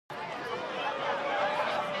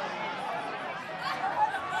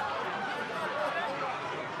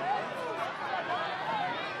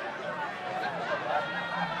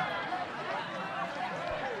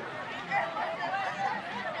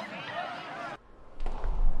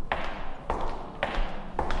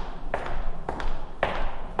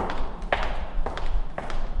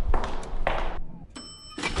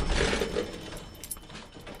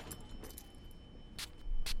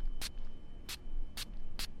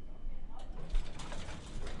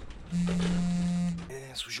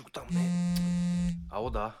Служи го там, не. Ало,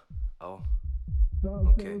 да. Ало.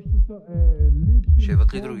 Окей. Ще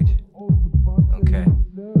идват ли другите? Окей.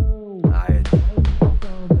 Айде.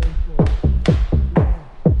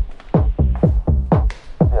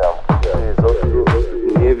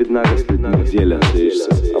 Ние веднага след неделя надееш се.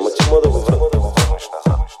 Ама ти мога да го върнеш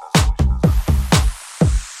назад.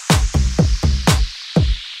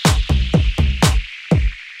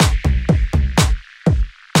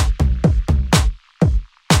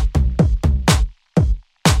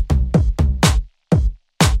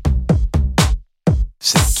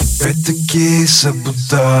 Всеки петък и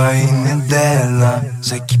събота и неделя.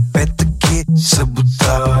 Всеки петък и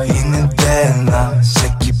събота и неделя.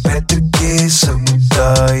 Всеки петък и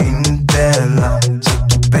събота и неделя.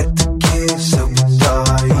 Всеки петък и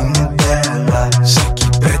събота и неделя. Всеки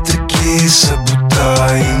петък и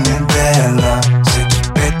събота и неделя. Всеки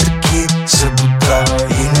петък и събота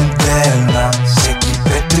и неделя. Всеки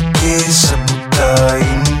петък и събота и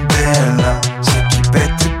неделя. Всеки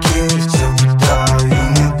петък и събота и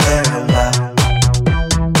неделя.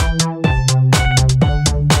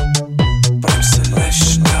 Правим се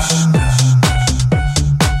леща.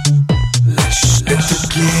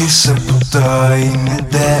 Петък и събота и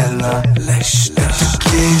неделя.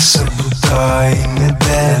 Петък и събота и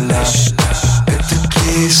неделя. Петък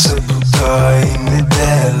и събота и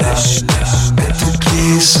неделя. Петък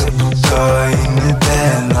и събота и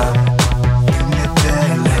неделя.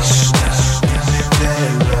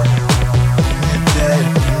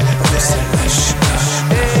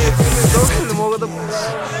 Доста не мога да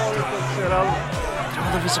трябва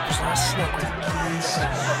да ви запозная с някой.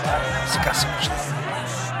 Сега се връщам.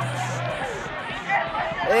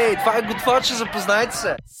 Ей, това е Gotvacha, запознайте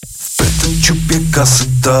се. Петък чупя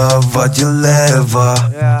касата, вадя лева.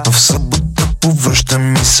 В събота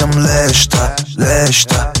повръщам и съм леща.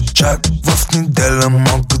 Чак в неделя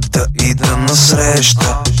мога да ида на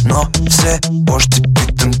среща. Но все още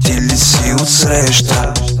питам, ти ли си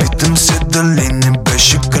отсреща? Питам се дали не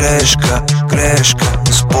беше грешка.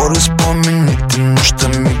 Споря спомените, нощта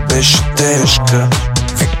ми беше тежка.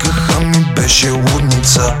 Викаха ми беше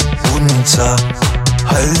лудница.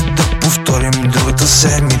 Хайде да повторим другата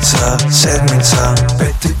седмица.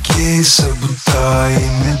 Петък и събота и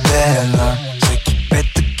неделя. Всеки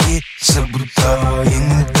петък и събота и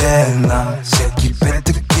неделя. Всеки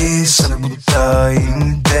петък и събота и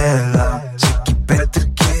неделя. Всеки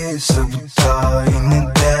петък и събота и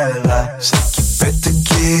неделя. Всеки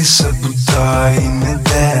петък и събота и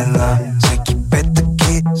неделя. Всеки петък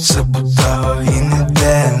и събота и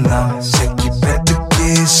неделя. Всеки петък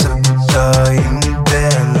и събота и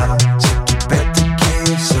неделя. Всеки петък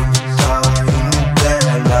и събота и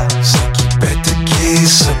неделя. Всеки петък и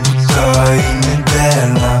събота и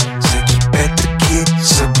неделя. Всеки петък и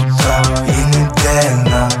събота и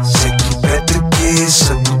неделя. Всеки петък и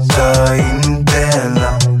събота и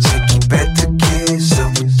неделя. Всеки петък и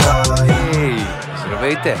събота и неделя. Ей,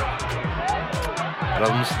 здравейте.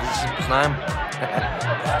 Радвам се да се запознаем.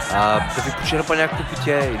 Да ви почерпа някакво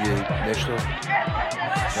питие или нещо?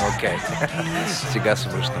 Окей. Сега се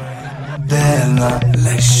връщам.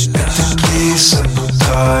 Петък и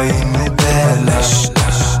събота и неделя.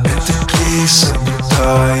 Петък и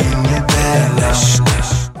събота и неделя.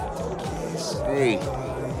 Ей,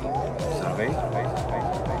 здравей.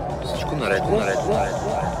 Всичко наред ли?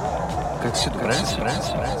 Как си, добре?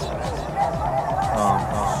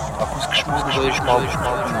 Ако искаш, може да дойдеш малко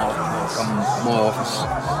към моя офис.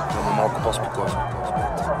 Малко по-спокойно.